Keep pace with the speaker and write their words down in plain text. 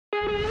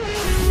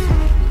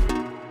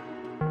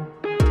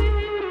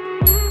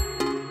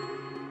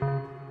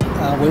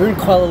We're in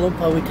Kuala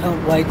Lumpur, we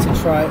can't wait to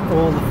try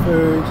all the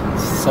food.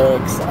 It's so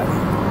exciting.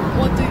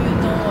 What do you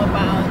know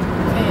about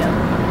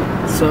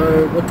KL?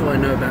 So, what do I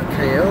know about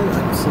KL?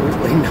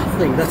 Absolutely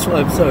nothing. That's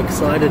why I'm so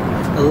excited.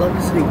 I love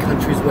visiting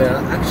countries where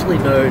I actually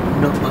know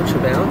not much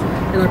about,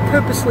 and I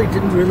purposely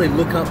didn't really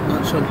look up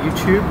much on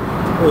YouTube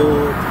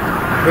or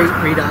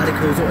read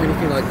articles or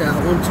anything like that.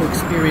 I want to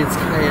experience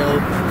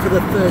KL for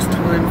the first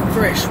time,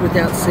 fresh,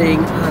 without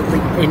seeing hardly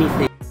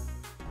anything.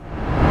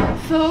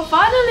 So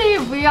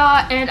finally we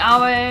are at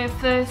our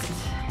first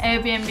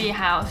Airbnb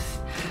house.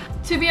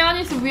 To be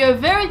honest, we are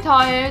very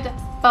tired,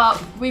 but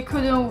we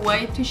couldn't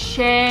wait to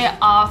share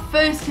our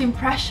first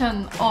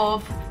impression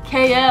of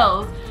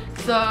KL.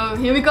 So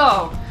here we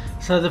go.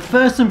 So the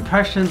first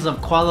impressions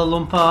of Kuala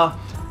Lumpur,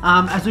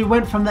 as we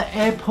went from the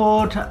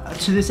airport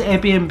to this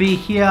Airbnb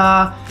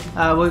here,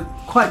 we're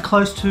quite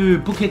close to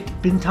Bukit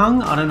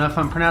Bintang. I don't know if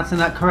I'm pronouncing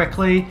that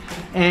correctly.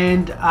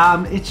 And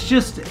it's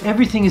just,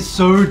 everything is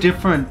so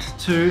different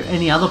to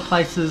any other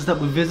places that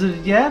we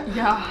visited yet.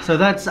 Yeah. So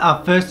that's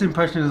our first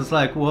impression, is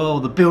like, whoa,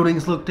 the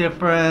buildings look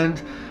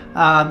different.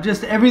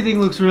 Just everything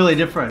looks really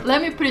different.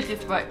 Let me put it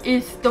this way,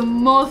 it's the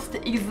most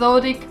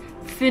exotic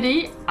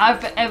city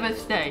I've ever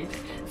stayed.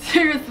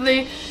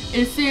 Seriously,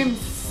 it seems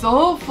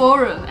so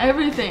foreign,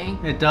 everything.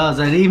 It does,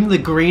 and even the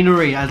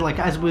greenery,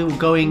 as we were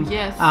going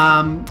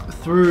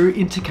through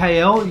into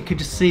KL, you could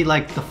just see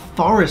like the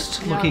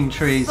forest looking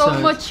trees. So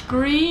much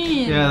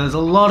green. Yeah, there's a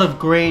lot of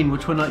green,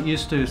 which we're not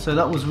used to, so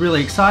that was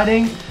really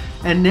exciting.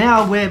 And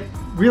now we're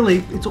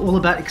really, it's all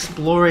about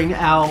exploring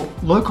our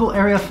local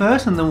area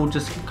first, and then we'll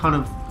just kind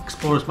of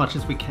explore as much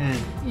as we can.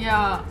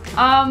 Yeah,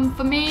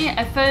 for me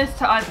at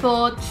first I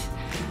thought,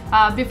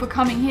 before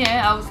coming here,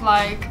 I was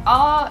like,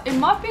 it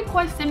might be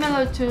quite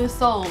similar to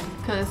Seoul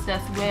because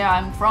that's where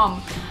I'm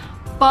from.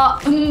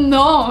 But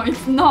no,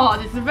 it's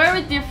not. It's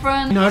very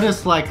different. I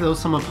noticed like there was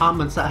some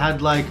apartments that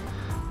had like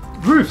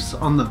roofs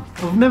on them.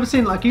 I've never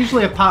seen, like,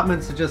 usually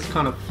apartments are just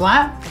kind of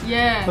flat.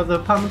 Yeah. But the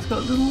apartments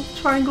got little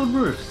triangle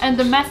roofs. And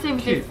the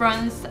massive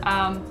difference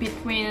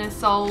between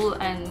Seoul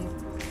and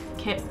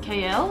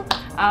KL.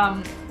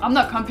 I'm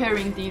not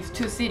comparing these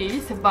two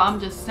cities, but I'm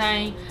just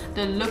saying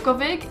the look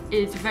of it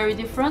is very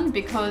different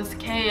because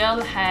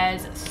KL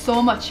has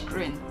so much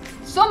green.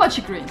 So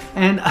much green.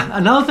 And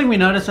another thing we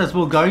noticed as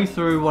we were going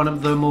through one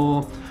of the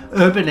more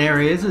urban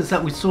areas is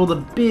that we saw the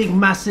big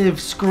massive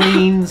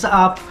screens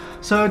up.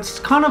 So it's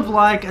kind of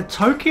like a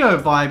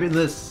Tokyo vibe in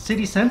the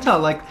city center.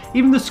 Like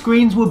even the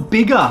screens were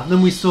bigger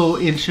than we saw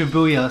in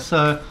Shibuya.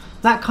 So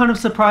that kind of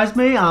surprised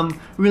me. I'm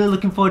really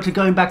looking forward to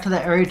going back to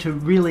that area to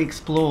really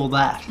explore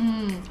that.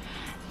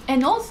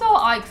 And also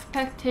I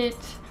expected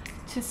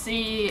to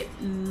see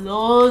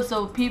loads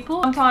of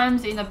people.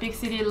 Sometimes in a big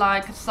city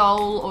like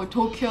Seoul or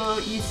Tokyo,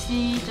 you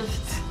see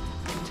just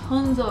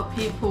tons of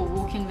people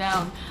walking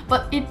down.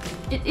 But it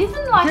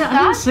isn't like that.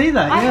 I didn't see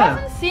that, I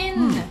haven't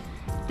seen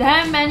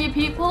that many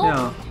people.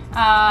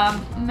 Yeah.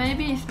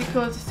 Maybe it's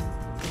because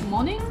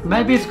morning?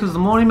 Maybe it's because of the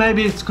morning,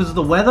 maybe it's because of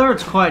the weather.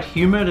 It's quite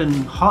humid and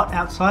hot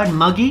outside,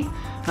 muggy.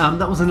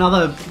 That was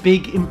another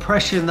big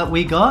impression that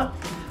we got.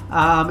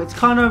 It's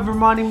kind of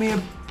reminding me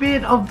a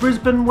bit of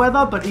Brisbane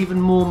weather, but even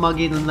more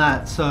muggy than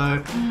that.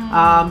 So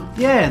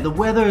yeah, the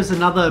weather is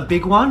another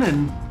big one,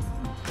 and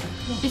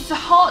it's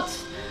hot,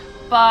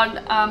 but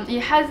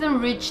it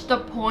hasn't reached the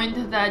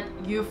point that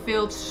you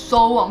feel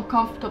so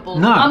uncomfortable.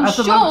 No, I'm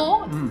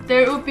sure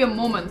there will be a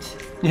moment.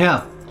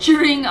 Yeah.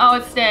 During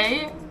our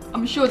stay,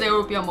 I'm sure there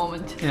will be a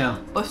moment. Yeah.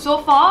 But so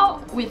far,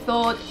 we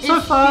thought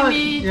it's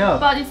humid,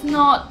 but it's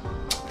not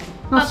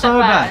so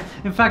that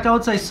bad. In fact, I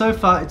would say so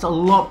far it's a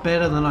lot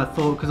better than I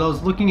thought, because I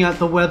was looking at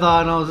the weather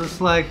and I was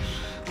just like,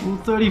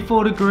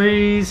 34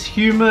 degrees,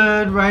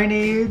 humid,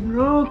 rainy,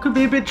 it could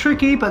be a bit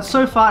tricky, but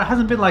so far it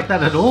hasn't been like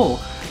that at all.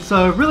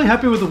 So really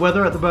happy with the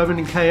weather at the moment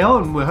in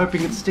KL, and we're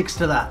hoping it sticks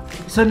to that.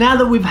 So now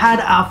that we've had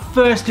our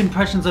first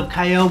impressions of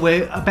KL,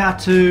 we're about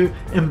to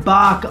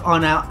embark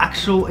on our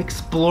actual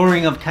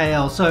exploring of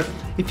KL. So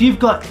if you've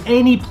got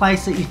any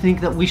place that you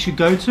think that we should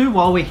go to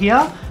while we're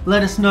here,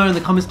 let us know in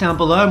the comments down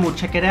below and we'll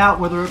check it out,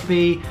 whether it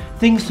be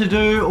things to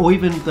do or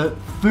even the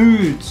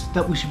foods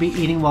that we should be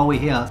eating while we're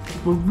here.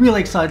 We're really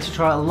excited to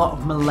try a lot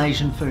of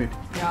Malaysian food.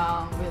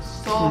 Yeah, we're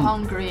so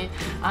hungry.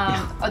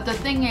 The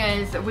thing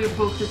is, we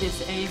booked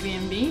this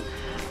Airbnb.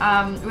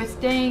 We're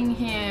staying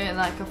here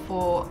like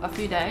for a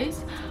few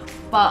days,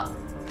 but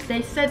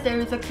they said there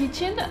is a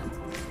kitchen,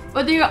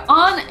 but there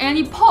aren't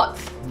any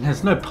pots.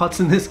 There's no pots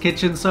in this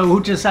kitchen, so we'll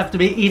just have to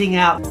be eating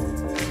out.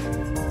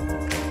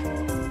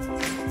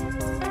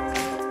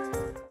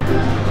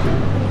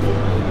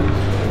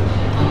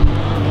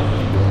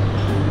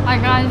 Hi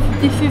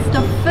guys, this is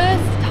the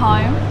first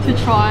time to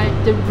try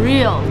the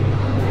real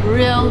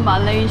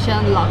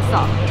Malaysian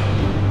laksa.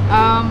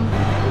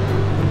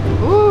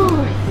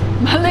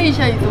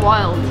 Malaysia is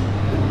wild,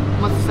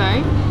 must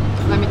say.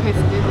 Let me taste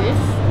this.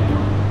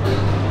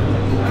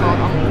 Oh,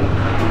 I'm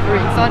very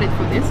excited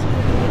for this.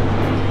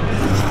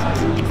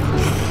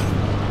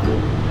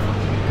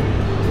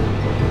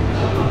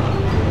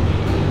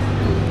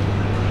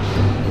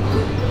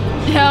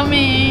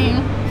 yummy.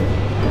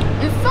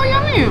 It's so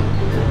yummy.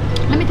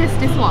 Let me taste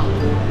this one.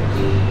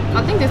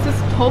 I think this is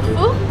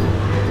tofu.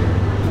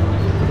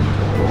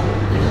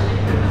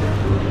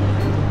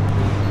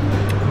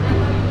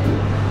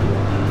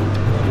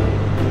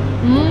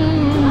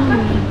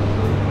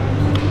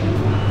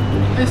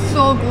 It's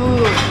so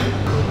good.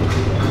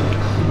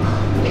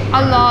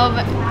 I love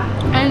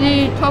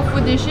any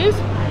tofu dishes.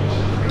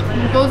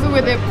 It goes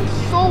with it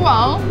so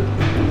well.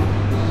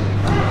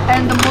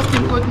 And the most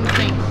important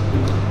thing,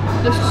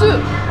 the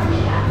soup.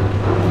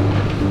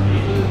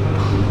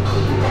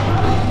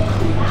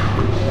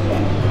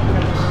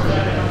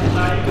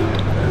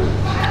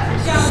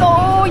 So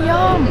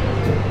yum.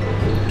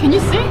 Can you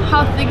see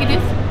how thick it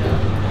is?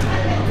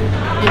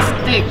 It's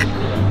thick.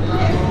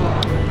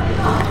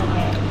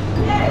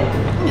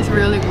 It's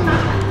really good.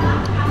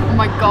 Oh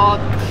my god.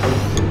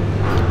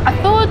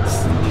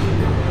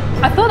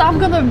 I thought I'm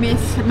gonna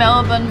miss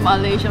Melbourne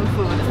Malaysian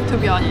food, to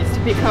be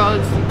honest,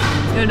 because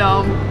you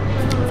know,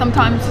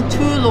 sometimes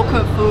too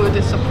local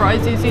food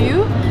surprises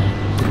you.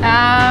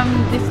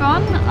 This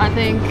one, I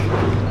think,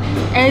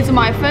 is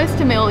my first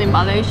meal in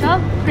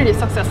Malaysia. Pretty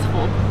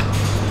successful.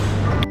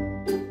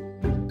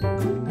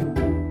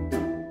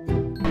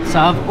 So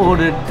I've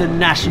ordered the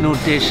national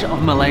dish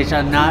of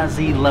Malaysia,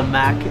 Nasi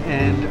Lemak,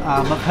 and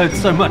I've heard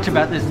so much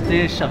about this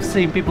dish. I've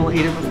seen people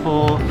eat it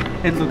before.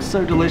 It looks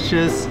so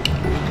delicious.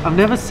 I've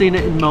never seen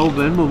it in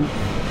Melbourne, well,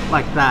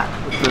 like that,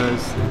 with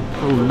those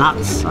little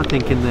nuts, I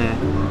think, in there.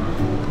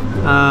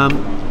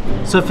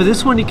 So for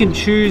this one, you can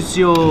choose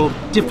your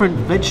different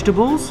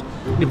vegetables,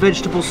 your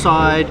vegetable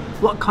side,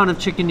 what kind of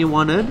chicken you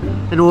wanted,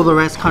 and all the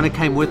rest kind of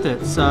came with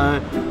it.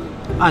 So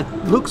it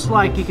looks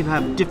like you can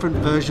have different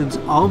versions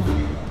of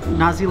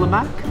Nasi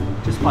Lemak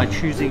just by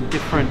choosing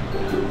different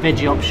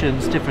veggie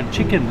options, different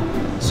chicken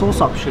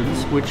sauce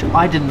options, which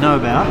I didn't know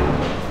about.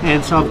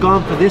 And so I've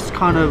gone for this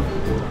kind of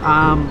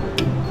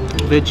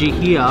veggie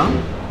here,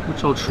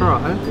 which I'll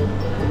try.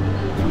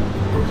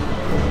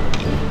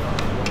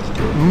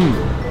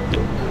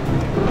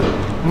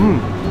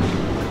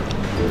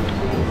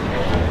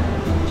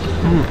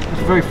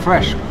 It's very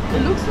fresh.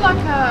 It looks like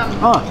a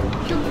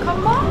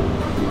cucumber.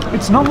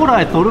 It's not what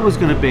I thought it was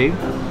going to be.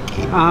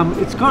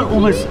 It's got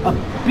almost a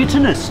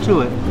bitterness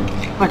to it.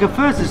 Like at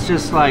first it's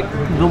just like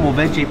normal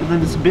veggie, but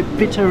then it's a bit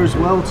bitter as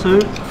well too,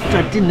 which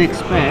I didn't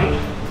expect.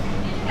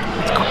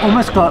 It's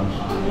almost got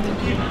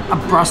a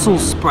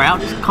Brussels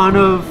sprout kind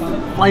of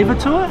flavour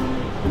to it.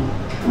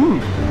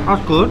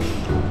 That's good.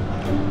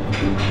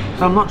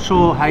 So I'm not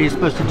sure how you're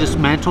supposed to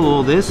dismantle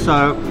all this,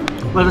 so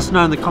let us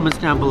know in the comments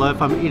down below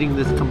if I'm eating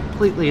this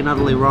completely and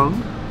utterly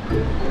wrong.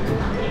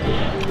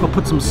 I'll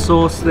put some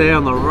sauce there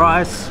on the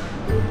rice.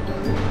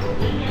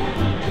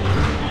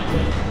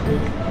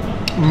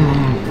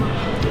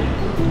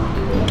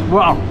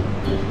 Wow,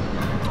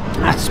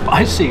 that's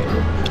spicy.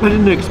 I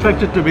didn't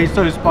expect it to be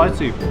so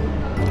spicy.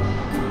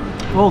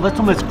 Oh, that's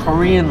almost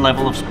Korean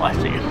level of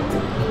spicy.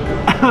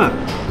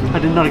 I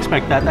did not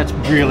expect that. That's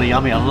really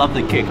yummy. I love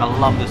the kick. I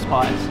love the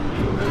spice.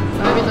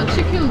 Maybe the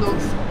chicken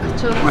looks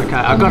just okay,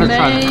 I've got to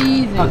try.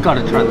 I've got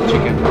to try the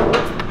chicken.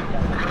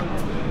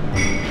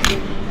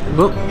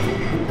 Look,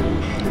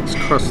 let's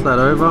cross that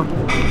over.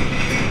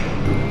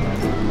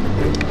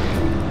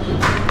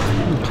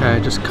 Okay,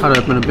 just cut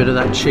open a bit of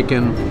that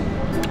chicken.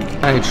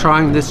 Hey,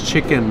 trying this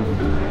chicken.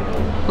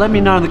 Let me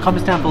know in the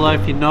comments down below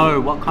if you know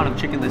what kind of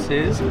chicken this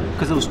is,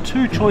 because there was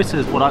two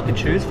choices what I could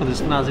choose for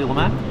this Nasi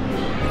Lemak.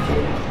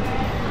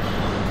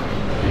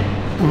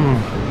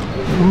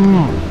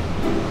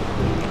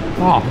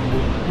 Oh,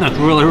 that's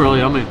really, really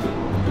yummy.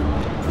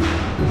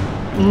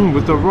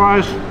 With the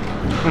rice,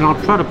 and I'll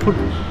try to put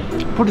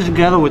it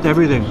together with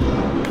everything.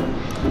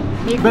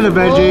 Bit of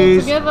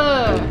veggies,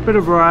 bit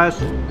of rice,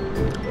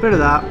 bit of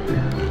that,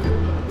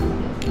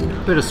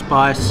 bit of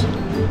spice.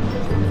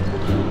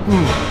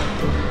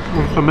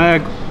 With some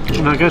egg,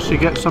 and I guess you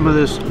get some of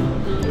this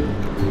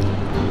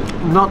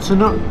nuts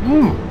in it.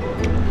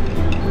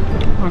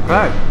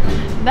 Okay.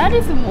 That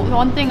is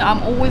one thing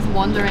I'm always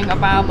wondering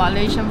about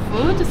Malaysian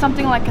food.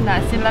 Something like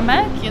Nasi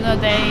Lemak, you know,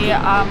 they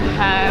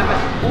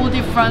have all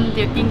different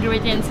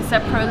ingredients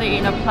separately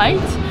in a plate.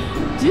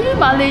 Do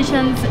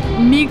Malaysians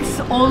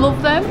mix all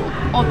of them,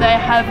 or they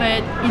have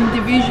it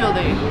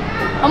individually?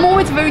 I'm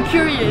always very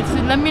curious.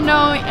 Let me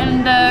know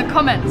in the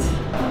comments.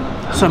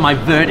 So my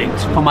verdict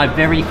for my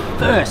very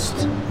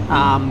first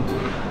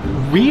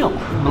real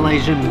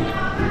Malaysian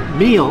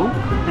meal,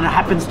 and it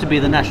happens to be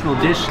the national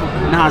dish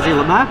Nasi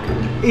Lemak,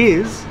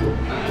 is,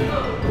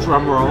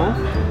 drum roll,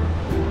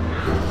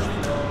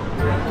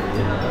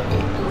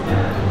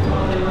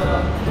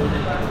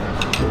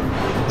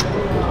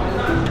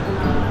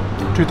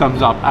 two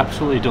thumbs up.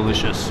 Absolutely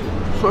delicious.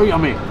 So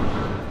yummy.